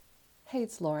Hey,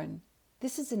 it's Lauren.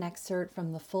 This is an excerpt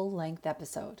from the full-length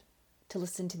episode. To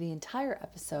listen to the entire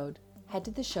episode, head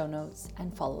to the show notes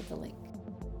and follow the link.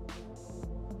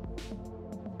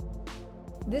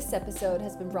 This episode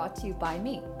has been brought to you by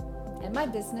me and my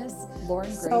business, Lauren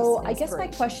Grace. So I guess my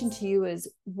question to you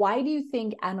is, why do you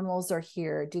think animals are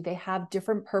here? Do they have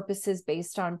different purposes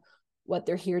based on what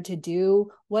they're here to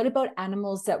do? What about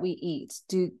animals that we eat?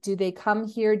 Do they come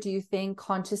here, do you think,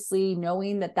 consciously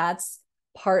knowing that that's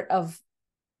part of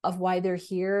why they're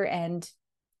here? And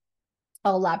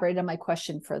I'll elaborate on my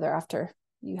question further after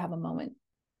you have a moment.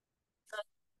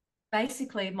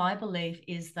 Basically, my belief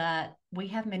is that we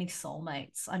have many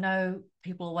soulmates. I know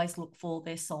people always look for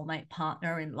their soulmate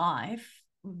partner in life,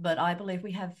 but I believe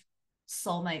we have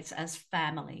soulmates as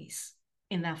families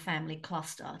in our family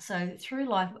cluster. So through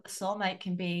life, a soulmate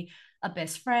can be a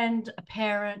best friend, a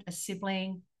parent, a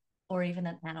sibling, or even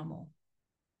an animal.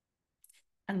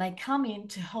 And they come in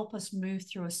to help us move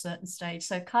through a certain stage.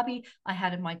 So Cubby, I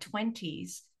had in my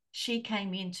 20s, she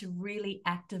came in to really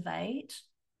activate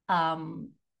the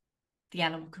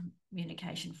animal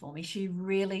communication for me. She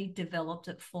really developed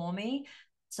it for me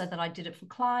so that I did it for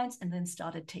clients and then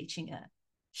started teaching it.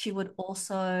 She would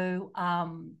also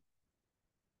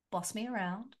boss me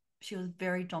around. She was a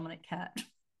very dominant cat.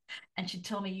 And she'd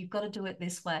tell me, you've got to do it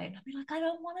this way. And I'd be like, I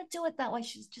don't want to do it that way.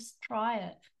 She's just try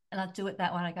it. And I'd do it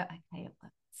that way. And I go, okay, it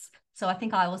works. So I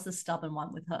think I was the stubborn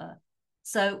one with her.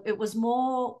 So it was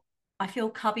more, I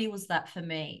feel Cubby was that for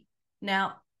me.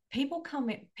 Now, people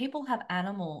have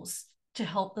animals to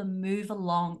help them move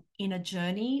along in a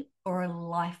journey or a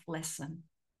life lesson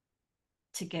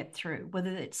to get through, whether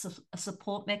it's a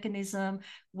support mechanism,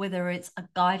 whether it's a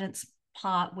guidance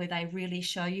part where they really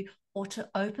show you, or to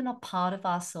open a part of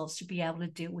ourselves to be able to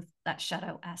deal with that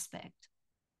shadow aspect.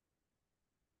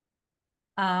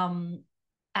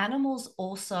 Animals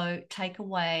also take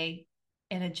away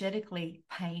energetically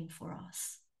pain for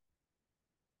us.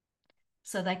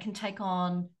 So they can take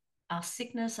on our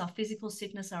sickness, our physical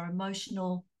sickness, our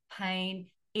emotional pain,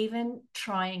 even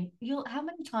trying, how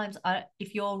many times,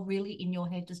 if you're really in your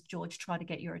head, does George try to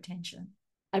get your attention?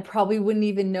 I probably wouldn't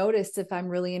even notice if I'm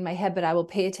really in my head, but I will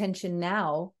pay attention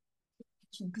now.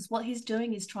 Because what he's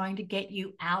doing is trying to get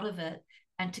you out of it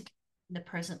and to the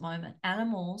present moment.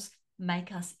 Animals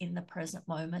make us in the present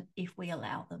moment if we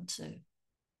allow them to.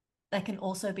 They can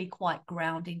also be quite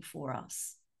grounding for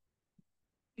us.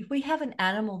 If we have an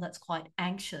animal that's quite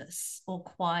anxious or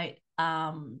quite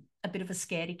a bit of a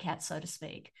scaredy cat, so to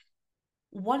speak,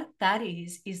 what that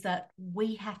is that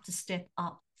we have to step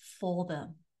up for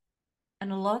them.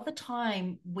 And a lot of the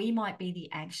time, we might be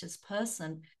the anxious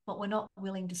person, but we're not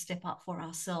willing to step up for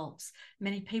ourselves.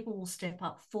 Many people will step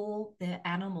up for their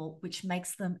animal, which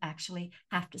makes them actually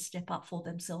have to step up for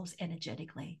themselves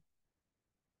energetically.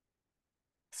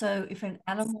 So if an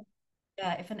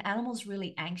animal's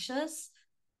really anxious,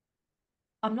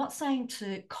 I'm not saying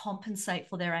to compensate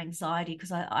for their anxiety,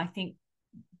 because I think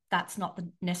that's not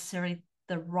necessarily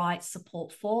the right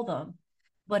support for them.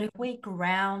 But if we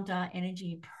ground our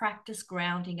energy and practice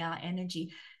grounding our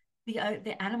energy,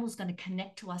 the animal's going to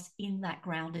connect to us in that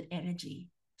grounded energy.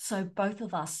 So both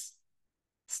of us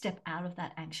step out of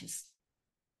that anxious.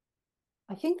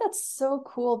 I think that's so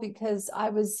cool, because I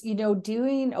was,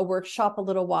 doing a workshop a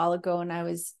little while ago, and I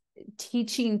was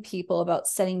teaching people about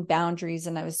setting boundaries.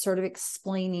 And I was sort of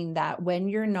explaining that when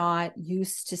you're not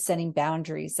used to setting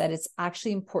boundaries, that it's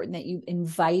actually important that you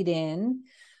invite in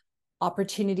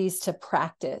opportunities to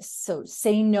practice. So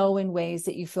say no in ways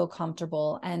that you feel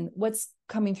comfortable. And what's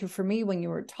coming through for me when you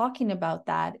were talking about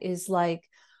that is like,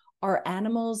 our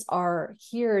animals are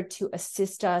here to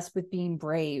assist us with being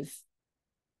brave.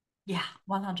 Yeah,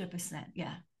 100%.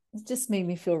 Yeah. It just made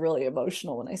me feel really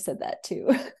emotional when I said that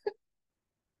too.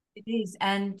 It is.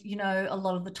 And, a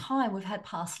lot of the time we've had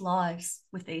past lives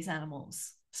with these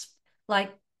animals. Like,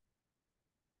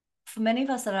 for many of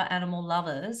us that are animal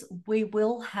lovers, we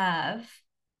will have,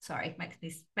 sorry,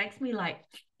 it makes me like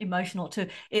emotional too.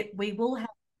 We will have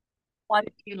quite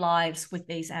a few lives with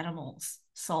these animals,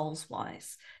 souls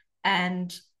wise.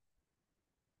 And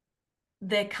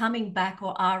they're coming back,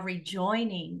 or are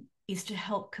rejoining, is to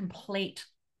help complete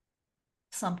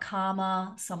some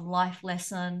karma, some life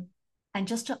lesson, and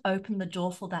just to open the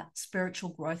door for that spiritual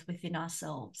growth within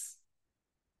ourselves,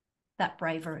 that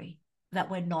bravery,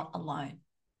 that we're not alone.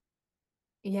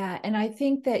 Yeah. And I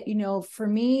think that, for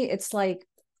me, it's like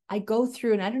I go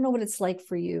through, and I don't know what it's like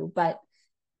for you, but,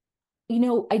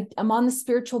 I'm on the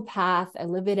spiritual path. I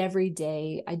live it every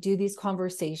day. I do these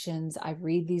conversations. I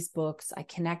read these books. I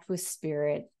connect with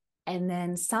spirit. And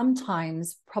then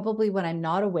sometimes, probably when I'm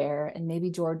not aware, and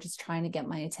maybe George is trying to get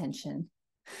my attention,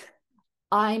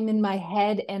 I'm in my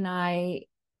head and I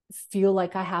feel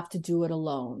like I have to do it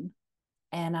alone.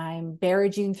 And I'm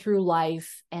barraging through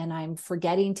life and I'm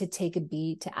forgetting to take a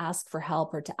beat, to ask for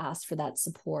help or to ask for that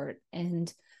support.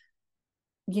 And,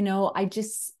 I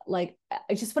just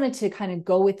wanted to kind of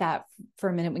go with that for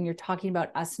a minute when you're talking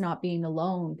about us not being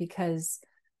alone, because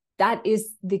that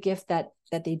is the gift that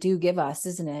they do give us,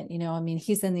 isn't it? I mean,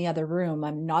 he's in the other room.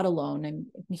 I'm not alone.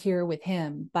 I'm here with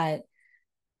him. But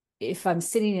if I'm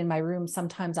sitting in my room,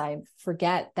 sometimes I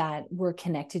forget that we're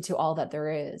connected to all that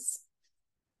there is.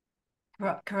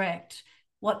 Correct.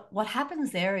 What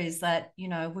happens there is that,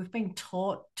 we've been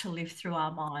taught to live through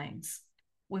our minds.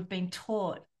 We've been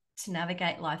taught to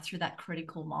navigate life through that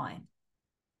critical mind.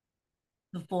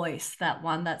 The voice, that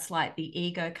one that's like the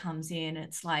ego comes in,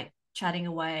 it's like chatting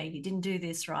away. You didn't do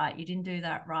this right. You didn't do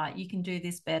that right. You can do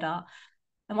this better.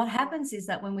 And what happens is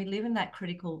that when we live in that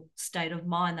critical state of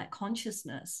mind, that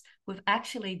consciousness, we've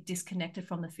actually disconnected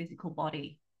from the physical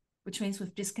body, which means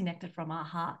we've disconnected from our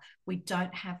heart. We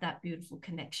don't have that beautiful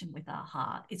connection with our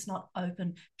heart. It's not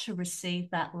open to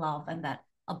receive that love and that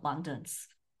abundance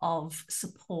of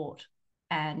support,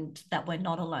 and that we're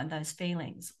not alone, those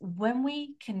feelings. When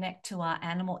we connect to our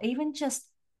animal, even just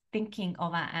thinking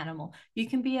of our animal, you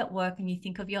can be at work and you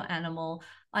think of your animal.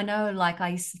 I know, like I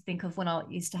used to think of when I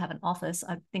used to have an office,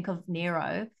 I'd think of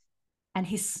Nero and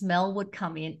his smell would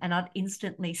come in and I'd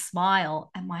instantly smile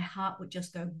and my heart would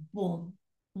just go boom,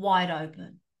 wide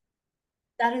open.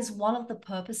 That is one of the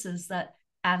purposes that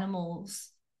animals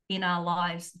in our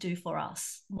lives do for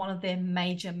us. One of their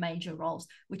major, major roles,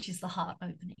 which is the heart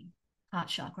opening, heart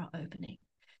chakra opening.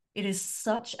 It is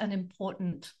such an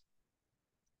important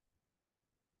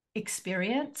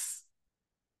experience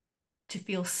to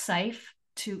feel safe,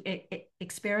 to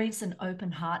experience an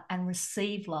open heart and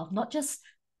receive love. Not just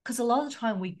because a lot of the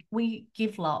time we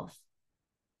give love.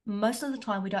 Most of the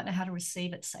time we don't know how to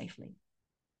receive it safely.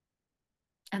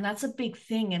 And that's a big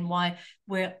thing, and why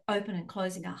we're open and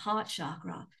closing our heart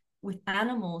chakra. With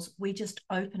animals, we just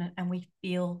open it and we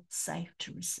feel safe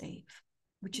to receive,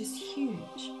 which is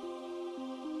huge.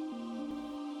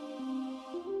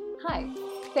 Hi,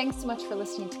 thanks so much for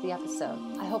listening to the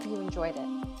episode. I hope you enjoyed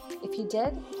it. If you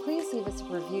did, please leave us a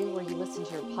review where you listen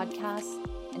to your podcast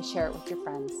and share it with your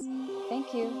friends.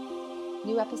 Thank you.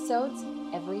 New episodes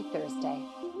every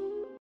Thursday.